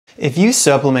If you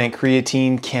supplement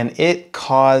creatine, can it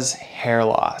cause hair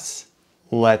loss?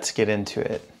 Let's get into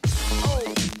it.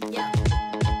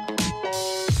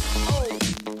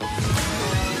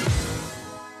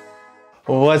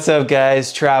 What's up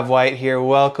guys, Trav White here.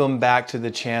 Welcome back to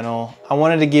the channel. I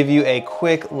wanted to give you a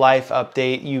quick life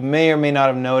update. You may or may not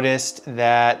have noticed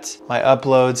that my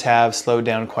uploads have slowed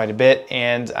down quite a bit,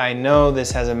 and I know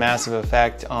this has a massive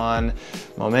effect on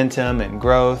momentum and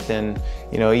growth and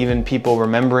even people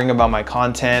remembering about my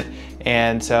content.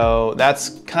 And so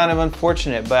that's kind of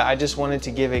unfortunate, but I just wanted to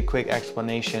give a quick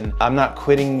explanation. I'm not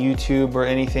quitting YouTube or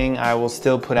anything. I will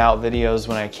still put out videos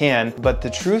when I can, but the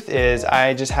truth is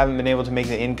I just haven't been able to make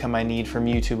the income I need from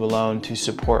YouTube alone to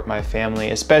support my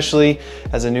family, especially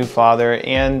as a new father,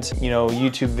 and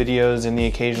YouTube videos and the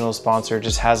occasional sponsor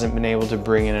just hasn't been able to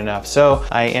bring in enough. So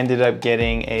I ended up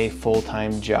getting a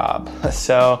full-time job.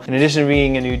 So in addition to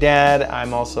being a new dad,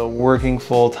 I'm also working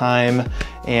full-time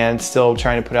and still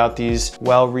trying to put out these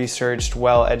well-researched,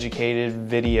 well-educated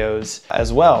videos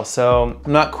as well. So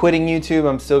I'm not quitting YouTube.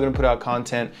 I'm still gonna put out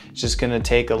content. It's just gonna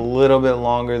take a little bit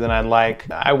longer than I'd like.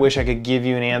 I wish I could give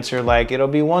you an answer like it'll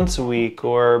be once a week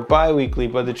or bi-weekly,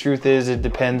 but the truth is it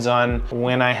depends on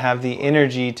when I have the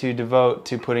energy to devote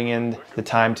to putting in the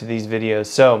time to these videos.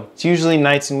 So it's usually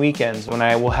nights and weekends when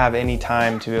I will have any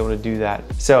time to be able to do that.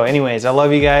 So anyways, I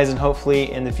love you guys, and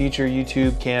hopefully in the future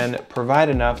YouTube can provide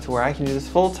enough to where I can do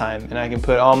this full-time and I can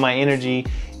put all my energy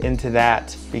into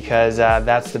that, because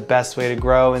that's the best way to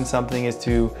grow in something, is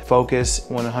to focus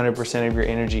 100% of your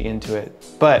energy into it.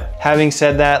 But having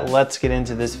said that, let's get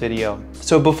into this video.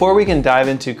 So before we can dive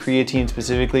into creatine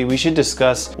specifically, we should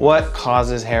discuss what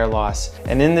causes hair loss.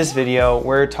 And in this video,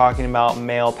 we're talking about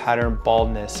male pattern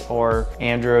baldness, or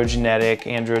androgenic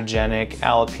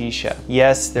alopecia.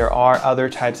 Yes, there are other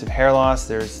types of hair loss.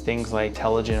 There's things like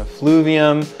telogen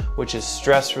effluvium, which is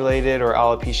stress related, or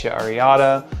alopecia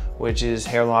areata, which is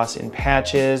hair loss in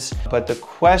patches. But the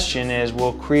question is,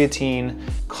 will creatine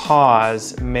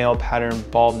cause male pattern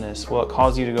baldness? Will it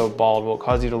cause you to go bald? Will it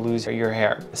cause you to lose your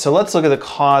hair? So let's look at the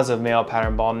cause of male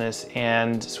pattern baldness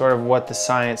and sort of what the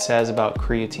science says about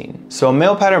creatine. So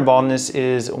male pattern baldness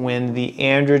is when the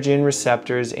androgen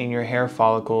receptors in your hair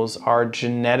follicles are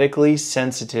genetically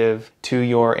sensitive to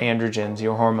your androgens,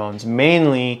 your hormones,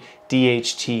 mainly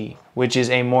DHT, which is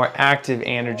a more active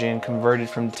androgen converted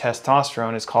from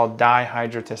testosterone. It's called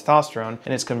dihydrotestosterone,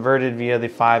 and it's converted via the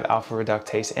 5-alpha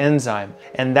reductase enzyme.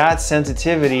 And that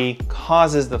sensitivity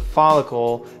causes the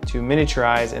follicle to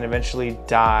miniaturize and eventually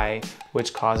die,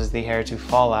 which causes the hair to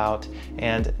fall out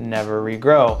and never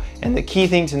regrow. And the key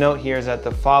thing to note here is that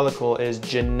the follicle is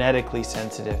genetically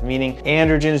sensitive, meaning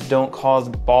androgens don't cause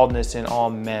baldness in all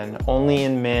men, only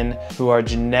in men who are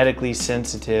genetically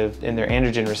sensitive in their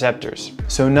androgen receptors.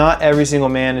 So not every single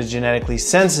man is genetically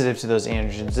sensitive to those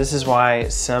androgens. This is why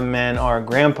some men are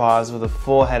grandpas with a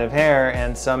full head of hair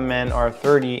and some men are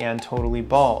 30 and totally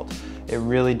bald. It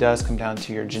really does come down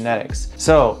to your genetics.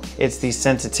 So it's the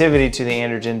sensitivity to the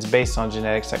androgens based on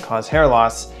genetics that cause hair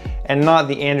loss, and not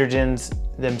the androgens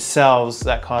themselves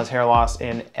that cause hair loss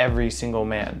in every single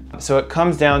man. So it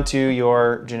comes down to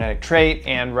your genetic trait,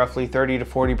 and roughly 30 to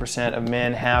 40% of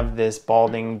men have this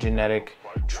balding genetic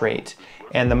trait.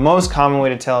 And the most common way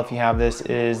to tell if you have this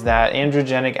is that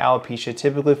androgenic alopecia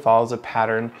typically follows a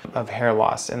pattern of hair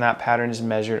loss, and that pattern is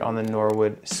measured on the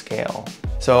Norwood scale.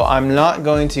 So I'm not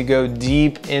going to go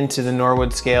deep into the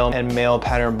Norwood scale and male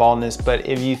pattern baldness, but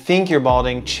if you think you're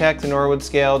balding, check the Norwood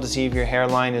scale to see if your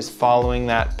hairline is following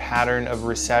that pattern of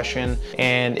recession.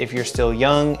 And if you're still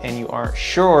young and you aren't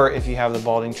sure if you have the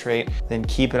balding trait, then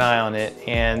keep an eye on it.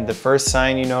 And the first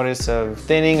sign you notice of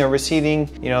thinning or receding,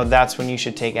 that's when you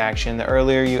should take action. The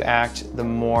earlier you act, the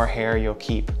more hair you'll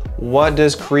keep. What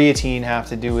does creatine have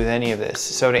to do with any of this?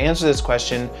 So to answer this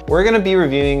question, we're gonna be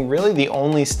reviewing really the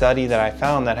only study that I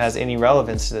found that has any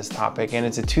relevance to this topic, and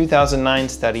it's a 2009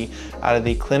 study out of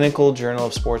the Clinical Journal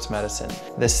of Sports Medicine.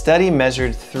 The study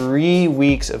measured 3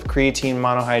 weeks of creatine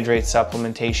monohydrate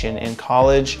supplementation in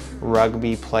college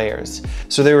rugby players.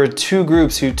 So there were 2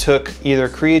 groups who took either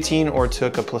creatine or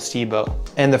took a placebo.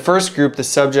 And the first group, the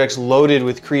subjects loaded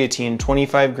with creatine,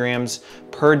 25 grams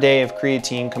per day of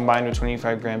creatine combined with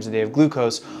 25 grams a day of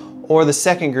glucose, or the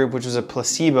second group, which was a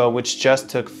placebo, which just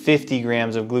took 50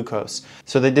 grams of glucose.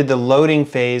 So they did the loading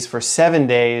phase for 7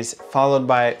 days, followed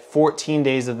by 14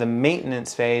 days of the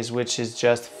maintenance phase, which is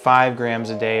just 5 grams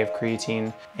a day of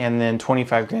creatine, and then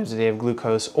 25 grams a day of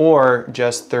glucose, or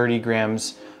just 30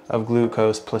 grams of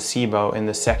glucose placebo in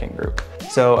the second group.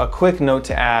 So a quick note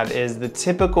to add is the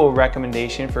typical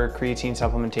recommendation for creatine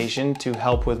supplementation to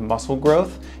help with muscle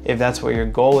growth, if that's what your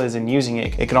goal is in using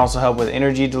it. It can also help with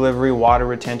energy delivery, water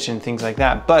retention, things like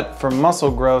that. But for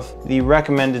muscle growth, the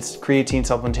recommended creatine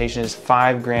supplementation is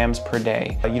 5 grams per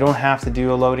day. You don't have to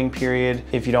do a loading period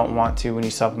if you don't want to when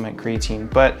you supplement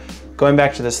creatine. But going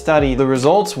back to the study, the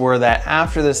results were that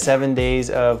after the 7 days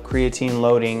of creatine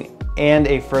loading and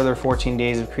a further 14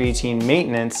 days of creatine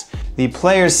maintenance, the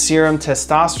players' serum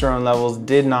testosterone levels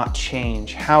did not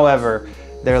change. However,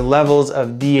 their levels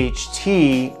of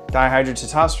DHT,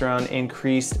 dihydrotestosterone,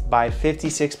 increased by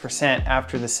 56%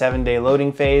 after the 7-day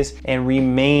loading phase and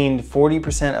remained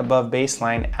 40% above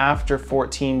baseline after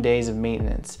 14 days of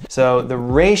maintenance. So the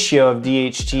ratio of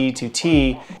DHT to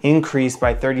T increased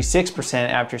by 36%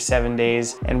 after 7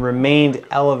 days and remained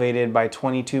elevated by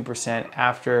 22%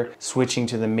 after switching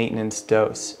to the maintenance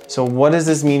dose. So what does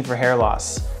this mean for hair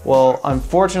loss? Well,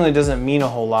 unfortunately, it doesn't mean a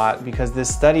whole lot because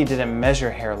this study didn't measure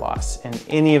hair loss in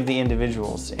any of the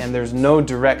individuals, and there's no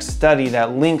direct study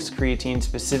that links creatine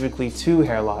specifically to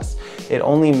hair loss. It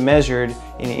only measured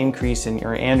an increase in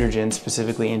your androgen,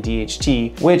 specifically in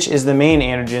DHT, which is the main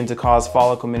androgen to cause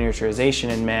follicle miniaturization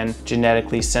in men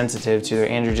genetically sensitive to their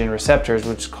androgen receptors,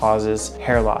 which causes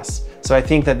hair loss. So I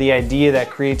think that the idea that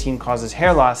creatine causes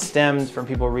hair loss stems from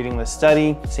people reading the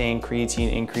study saying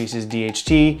creatine increases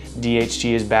DHT,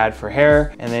 DHT is bad for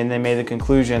hair, and then they made the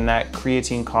conclusion that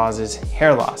creatine causes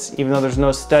hair loss, even though there's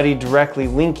no study directly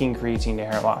linking creatine to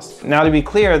hair loss. Now, to be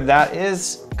clear, that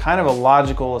is kind of a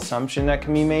logical assumption that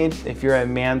can be made. If you're a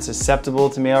man susceptible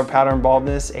to male pattern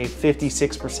baldness, a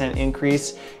 56%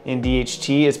 increase in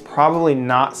DHT is probably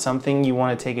not something you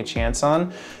want to take a chance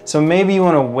on. So maybe you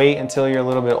want to wait until you're a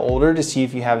little bit older to see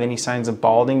if you have any signs of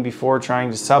balding before trying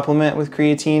to supplement with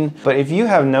creatine. But if you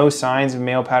have no signs of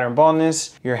male pattern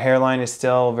baldness, your hairline is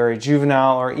still very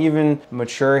juvenile or even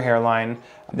mature hairline,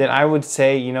 then I would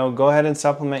say, you know, go ahead and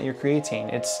supplement your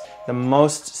creatine. It's the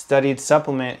most studied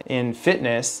supplement in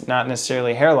fitness, not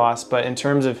necessarily hair loss, but in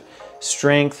terms of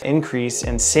strength increase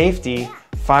and safety,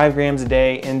 5 grams a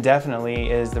day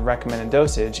indefinitely is the recommended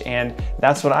dosage, and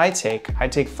that's what I take. I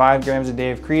take 5 grams a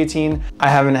day of creatine. I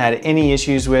haven't had any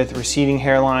issues with receding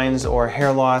hairlines or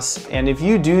hair loss, and if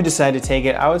you do decide to take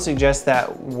it, I would suggest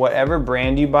that whatever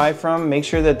brand you buy from, make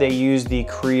sure that they use the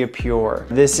Creapure.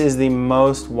 This is the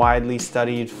most widely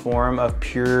studied form of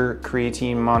pure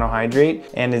creatine monohydrate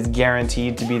and is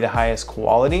guaranteed to be the highest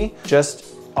quality. Just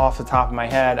off the top of my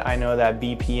head, I know that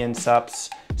BP and Sups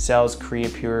sells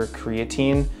Creapure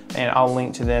creatine, and I'll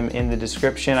link to them in the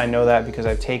description. I know that because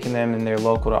I've taken them and they're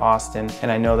local to Austin,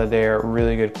 and I know that they're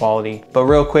really good quality. But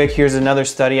real quick, here's another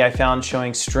study I found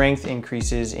showing strength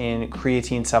increases in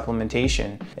creatine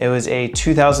supplementation. It was a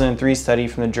 2003 study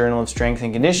from the Journal of Strength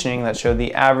and Conditioning that showed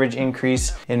the average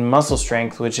increase in muscle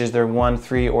strength, which is their 1,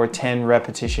 3, or 10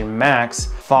 repetition max,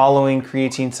 following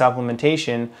creatine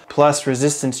supplementation plus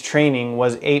resistance training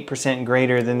was 8%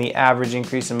 greater than the average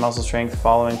increase in muscle strength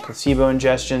following placebo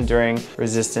ingestion during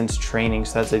resistance training.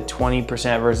 So that's a 20%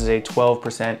 versus a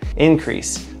 12%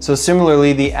 increase. So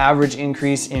similarly, the average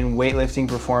increase in weightlifting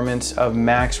performance of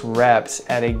max reps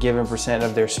at a given percent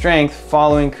of their strength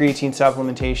following creatine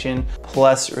supplementation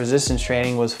plus resistance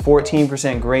training was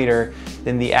 14% greater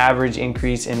than the average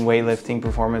increase in weightlifting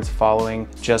performance following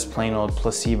just plain old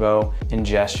placebo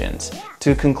ingestions.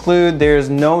 To conclude, there's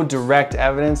no direct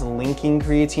evidence linking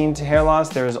creatine to hair loss.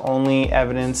 There is only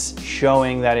evidence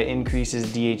showing that it increases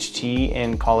DHT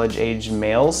in college-aged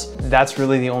males. That's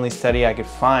really the only study I could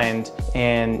find.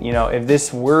 And you know, if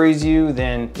this worries you,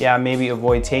 then yeah, maybe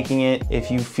avoid taking it. If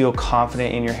you feel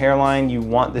confident in your hairline, you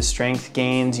want the strength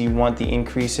gains, you want the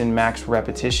increase in max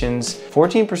repetitions,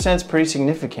 14% is pretty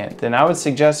significant, then I would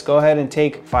suggest go ahead and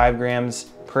take 5 grams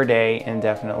per day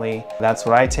indefinitely. That's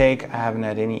what I take. I haven't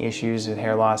had any issues with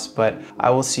hair loss, but I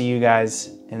will see you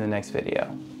guys in the next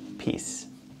video. Peace.